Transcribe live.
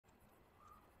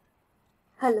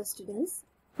Hello students,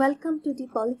 welcome to the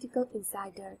Political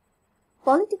Insider.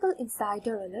 Political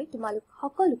Insider লৈ তোমালোক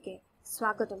সকলোকে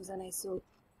স্বাগতম জনাইছো.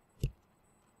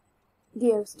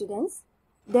 Dear students,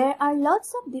 there are lots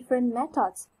of different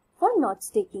methods for notes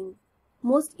taking.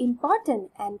 Most important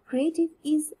and creative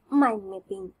is mind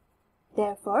mapping.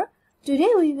 Therefore,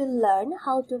 today we will learn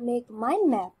how to make mind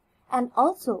map, and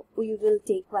also we will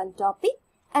take one topic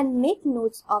and make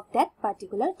notes of that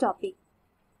particular topic.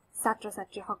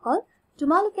 ছাত্ৰ-ছাত্ৰী সকল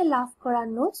তোমালোকে লাভ কৰা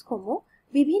notes সমূহ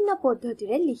বিভিন্ন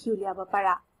পদ্ধতিৰে লিখি উলিয়াব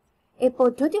পাৰা। এই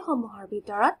পদ্ধতিসমূহৰ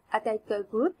ভিতৰত আটাইতকৈ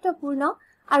গুৰুত্বপূৰ্ণ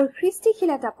আৰু সৃষ্টিশীল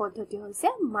এটা পদ্ধতি হৈছে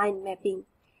মাইণ্ড মেপিং।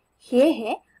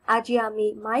 সেয়েহে আজি আমি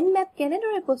মাইণ্ড মেপ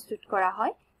কেনেদৰে প্ৰস্তুত কৰা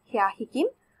হয় সেয়া শিকিম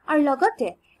আৰু লগতে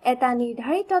এটা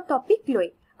নিৰ্ধাৰিত টপিক লৈ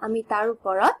আমি তাৰ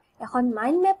ওপৰত এখন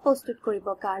মাইণ্ড মেপ প্ৰস্তুত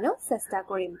কৰিবৰ কাৰণে চেষ্টা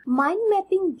কৰিম। Mind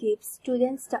mapping gives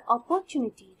students the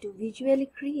opportunity to visually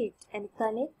create and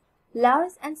connect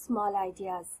large and small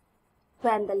ideas.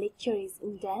 When the lecture is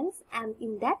intense, and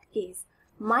in that case,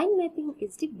 mind mapping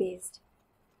is the best.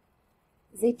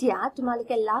 যেতিয়া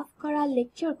তোমালোকে লাভ কৰা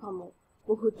লেকচাৰসমূহ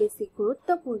বহুত বেছি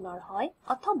গুৰুত্বপূৰ্ণ হয়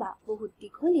অথবা বহুত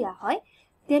দীঘলীয়া হয়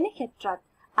তেনে ক্ষেত্ৰত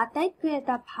আটাইতকৈ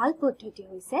এটা ভাল পদ্ধতি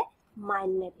হৈছে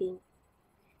mind mapping.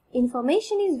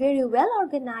 Information is very well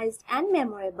organized and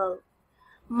memorable.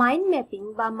 Mind mapping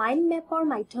বা মাইণ্ড মেপৰ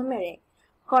মাধ্যমেৰে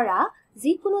কৰা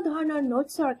যিকোনো ধৰণৰ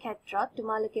নোটছৰ ক্ষেত্ৰত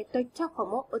তোমালোকে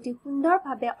তথ্যসমূহ অতি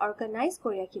সুন্দৰভাৱে অৰ্গানাইজ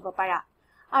কৰি ৰাখিব পাৰা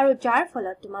আৰু যাৰ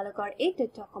ফলত তোমালোকৰ এই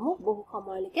তথ্যসমূহ বহু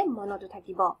সময়লৈকে মনতো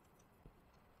থাকিব।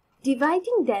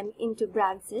 Dividing them into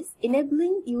branches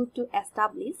enabling you to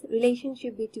establish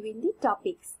relationship between the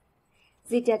topics.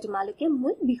 যেতিয়া তোমালোকে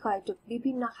মূল বিষয়টোক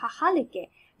বিভিন্ন শাখালৈকে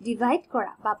ডিভাইড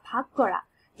কৰা বা ভাগ কৰা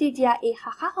তেতিয়া এই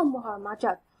শাখাসমূহৰ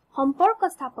মাজত সম্পৰ্ক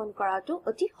স্থাপন কৰাটো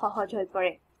অতি সহজ হৈ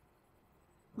পৰে।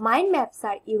 Mind maps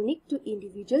are unique to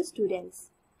individual students.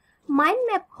 Mind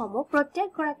map সমূহ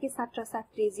প্ৰত্যেকগৰাকী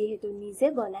ছাত্ৰ-ছাত্ৰী যিহেতু নিজে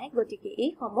বনায় গতিকে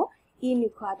এই সমূহ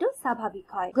ইউনিক হোৱাটো স্বাভাৱিক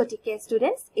হয়। গতিকে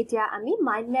students এতিয়া আমি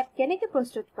mind map কেনেকৈ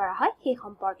প্ৰস্তুত কৰা হয় সেই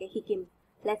সম্পৰ্কে শিকিম।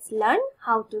 Let's learn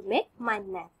how to make mind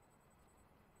map.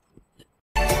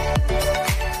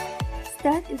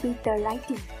 Start with the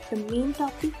writing the main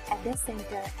topic at the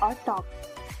center or top.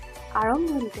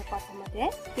 আৰম্ভণিতে প্ৰথমতে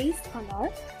পেজখনৰ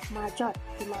মাজত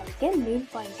তোমালোকে মেইন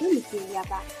পইণ্টটো লিখি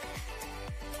উলিয়াবা।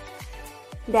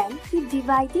 Then keep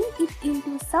dividing it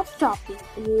into subtopics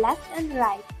in left and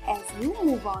right as you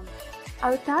move on.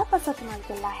 আৰু তাৰ পাছত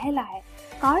তোমালোকে লাহে লাহে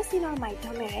কাৰ্চিনৰ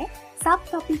মাধ্যমেৰে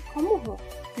সাবটপিকসমূহ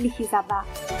লিখি যাবা।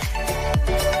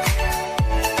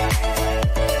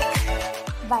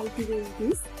 By doing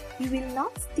this, you will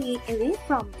not stay away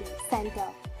from the center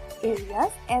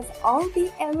areas as all the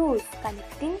arrows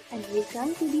connecting and return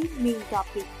to the main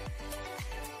topic.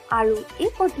 আৰু এই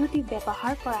পদ্ধতি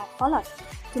ব্যৱহাৰ কৰাৰ ফলত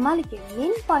তোমালোকে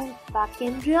মেইন পইণ্ট বা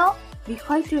কেন্দ্ৰীয়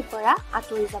বিষয়টোৰ পৰা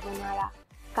আঁতৰি যাব নোৱাৰা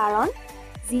কাৰণ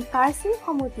যি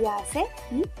কাৰ্চিনসমূহ দিয়া আছে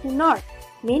ই পুনৰ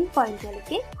মেইন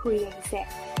পইণ্টলৈকে ঘূৰি আহিছে।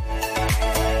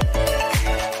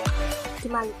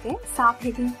 তোমালোকে সাব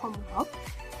হেডিংসমূহক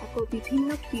আকৌ বিভিন্ন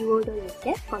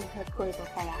কিৱৰ্ডলৈকে কনভাৰ্ট কৰিব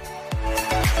পাৰা।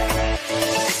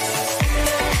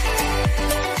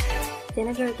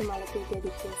 যেনেদৰে তোমালোকে এতিয়া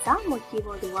দেখিছা মই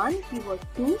কিৱৰ্ড 1, কিৱৰ্ড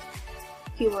 2,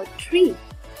 কিৱৰ্ড 3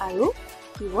 আৰু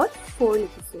কিৱৰ্ড 4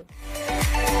 লিখিছো।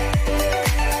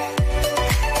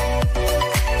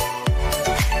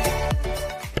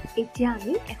 এতিয়া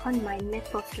আমি এখন মাইণ্ড মেপ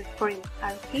প্ৰস্তুত কৰিম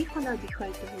আৰু সেইখনৰ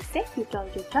বিষয়টো হৈছে শীতল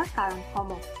যুদ্ধৰ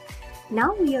কাৰণসমূহ।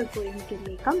 Now we are going to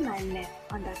make a mind map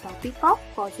on the topic of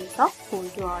causes of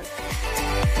Cold War.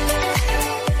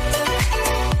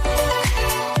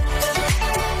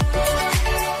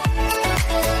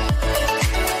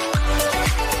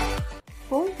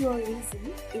 Cold War region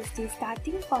is the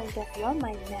starting point of your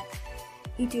mind map.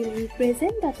 It will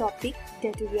represent the topic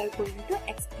that we are going to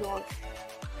explore.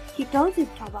 শীতল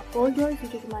যুদ্ধ বা cold war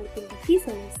যিটো তোমালোকে লিখি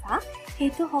চলিছা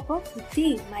সেইটো হ'ব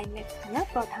গোটেই mind মেপখনৰ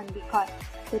প্ৰধান বিষয়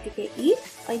গতিকে ই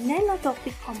অন্যান্য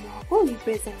টপিকসমূহকো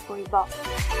ৰিপ্ৰেজেণ্ট কৰিব।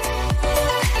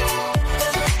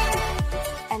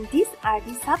 And these are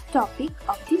the subtopic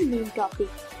of the main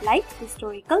topic like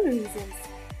historical reasons.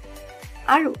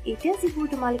 আৰু এতিয়া যিবোৰ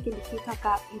তোমালোকে লিখি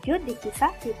থকা ভিডিঅ'ত দেখিছা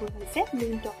সেইবোৰ হৈছে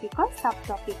মেইন টপিকৰ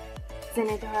সাবটপিক।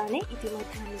 যেনেধৰণে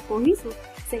ইতিমধ্যে আমি পঢ়িছোঁ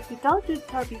যে শীতল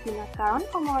যুদ্ধৰ বিভিন্ন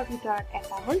কাৰণসমূহৰ ভিতৰত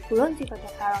এটা হ'ল বুৰঞ্জীগত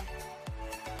কাৰণ।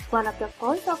 One of the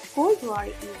causes of Cold War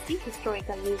is the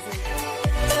historical reason.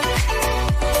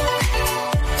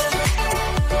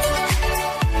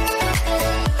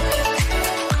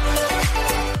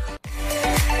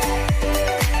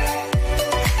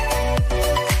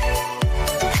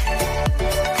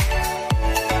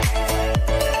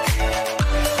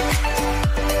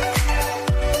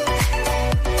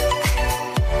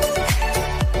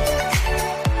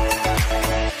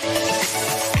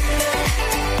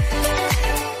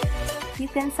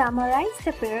 then summarize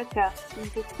the paragraph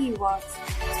into keywords.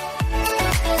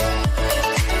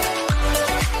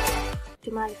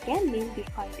 তোমালোকে মেইন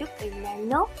বিষয়টো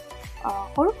অন্যান্য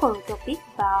সৰু সৰু টপিক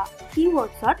বা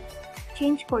keywordsত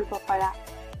চেঞ্জ কৰিব পাৰা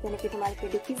যেনেকৈ তোমালোকে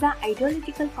দেখিছা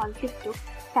আইডিঅলজিক্যাল কনফ্লিক্টটো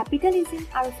ক্যাপিটালিজম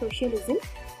আৰু সোশ্যালিজম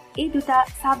এই দুটা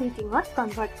সাব হেডিঙত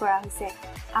কনভাৰ্ট কৰা হৈছে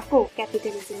আকৌ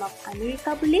ক্যাপিটালিজমক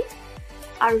আমেৰিকা বুলি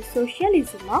আৰু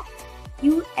সোশ্যালিজমক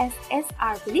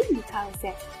USSR বুলি লিখা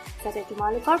হৈছে যাতে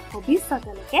তোমালোকৰ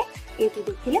ভৱিষ্যতলৈকে এইটো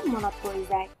দেখিলে মনত পৰি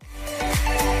যায়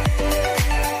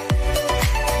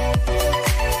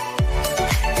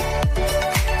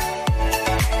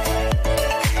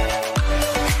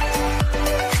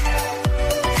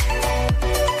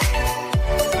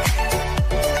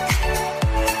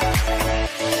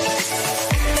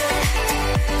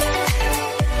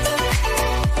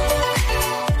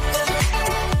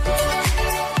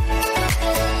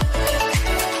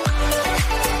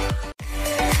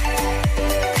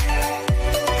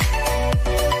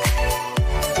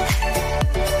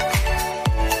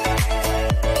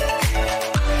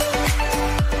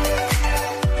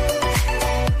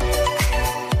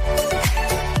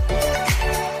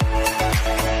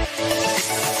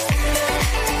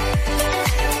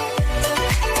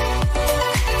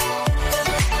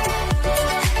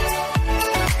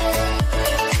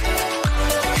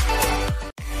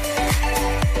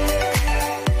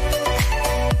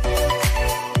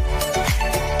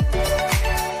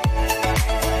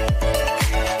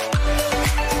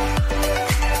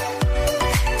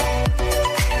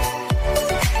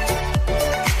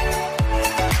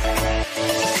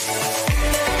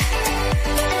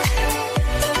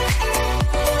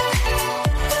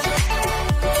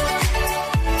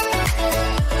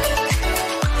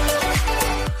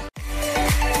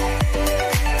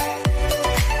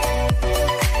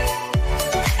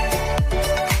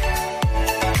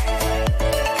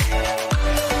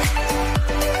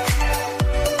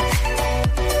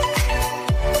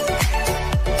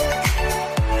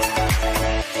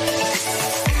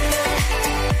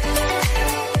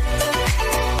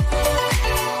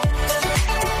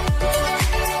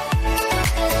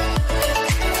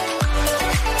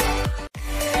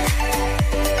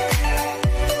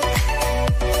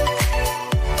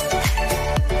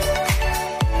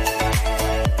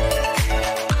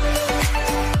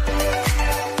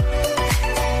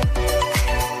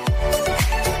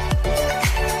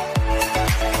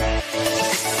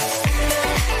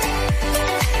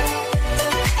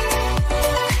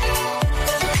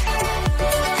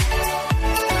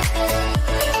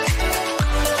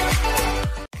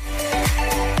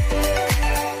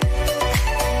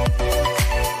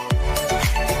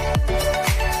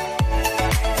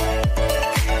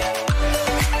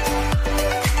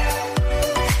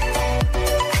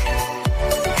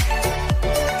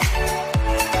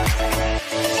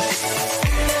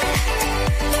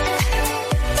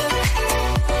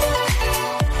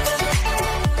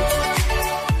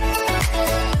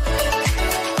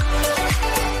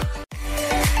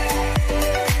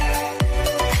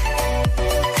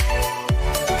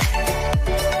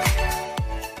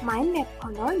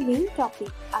মেইন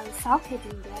টপিক আৰু সাব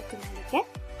হেডিং দিয়া তোমালোকে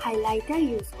হাইলাইটাৰ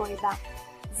ইউজ কৰিবা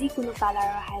যিকোনো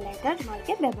কালাৰৰ হাইলাইটাৰ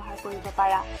তোমালোকে ব্যৱহাৰ কৰিব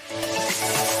পাৰা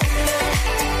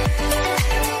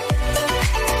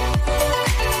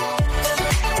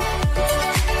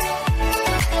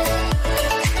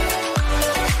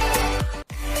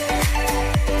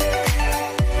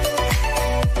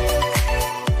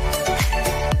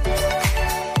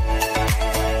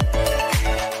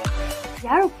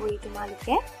ইয়াৰ উপৰি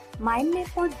তোমালোকে মাইন্ড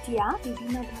মেপত দিয়া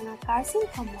বিভিন্ন ধৰণৰ কাৰ্সিং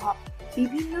সমূহক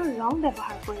বিভিন্ন ৰং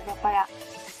ব্যৱহাৰ কৰিব পাৰা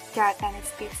যাৰ কাৰণে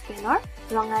স্কেচ পেনৰ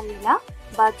ৰঙা নীলা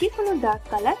বা যিকোনো ডাৰ্ক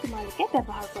কালাৰ তোমালোকে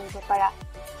ব্যৱহাৰ কৰিব পাৰা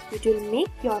it will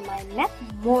make your mind map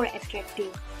more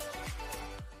attractive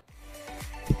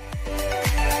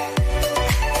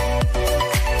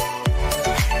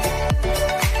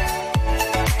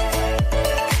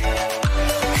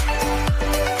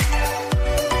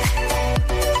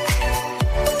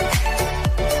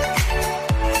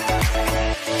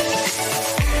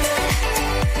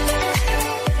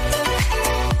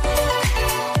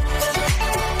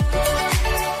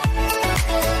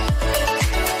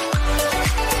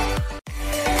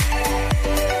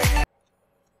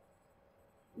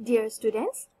Dear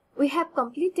students, we have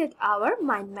completed our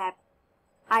mind map.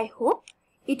 I hope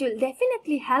it will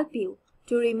definitely help you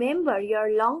to remember your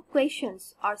long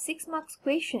questions or 6 marks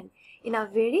question in a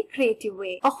very creative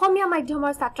way. অসমীয়া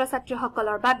মাধ্যমৰ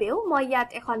ছাত্ৰ-ছাত্ৰীসকলৰ বাবেও মই ইয়াত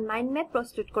এখন mind map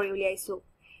প্ৰস্তুত কৰি উলিয়াইছো।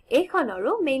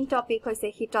 এইখনৰো main topic হৈছে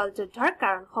শীতল যুদ্ধৰ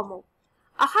কাৰণসমূহ।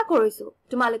 আশা কৰিছো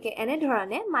তোমালোকে এনে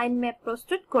ধৰণে mind map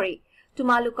প্ৰস্তুত কৰি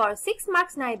তোমালোকৰ 6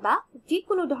 মাৰ্কছ নাইবা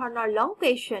যিকোনো ধৰণৰ লং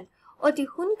কুৱেশ্যন অতি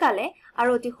সোনকালে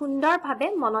আৰু অতি সুন্দৰভাৱে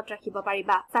মনত ৰাখিব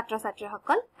পাৰিবা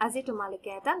ছাত্ৰ-ছাত্ৰীসকল আজি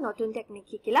তোমালোকে এটা নতুন টেকনিক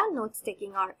শিকিলা নোটছ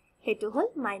টেকিংৰ হেতু হল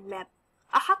মাইন্ড মেপ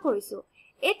আশা কৰিছো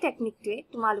এই টেকনিকটোৱে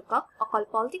তোমালোকক অকল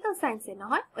পলিটিক্যাল সায়েন্সে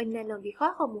নহয় অন্যান্য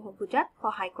বিষয়সমূহ বুজাত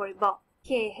সহায় কৰিব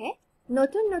সেয়েহে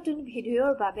নতুন নতুন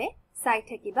ভিডিঅ'ৰ বাবে চাই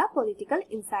থাকিবা পলিটিক্যাল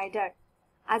ইনসাইডাৰ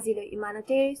আজিলৈ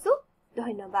ইমানতে এৰিছো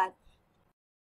ধন্যবাদ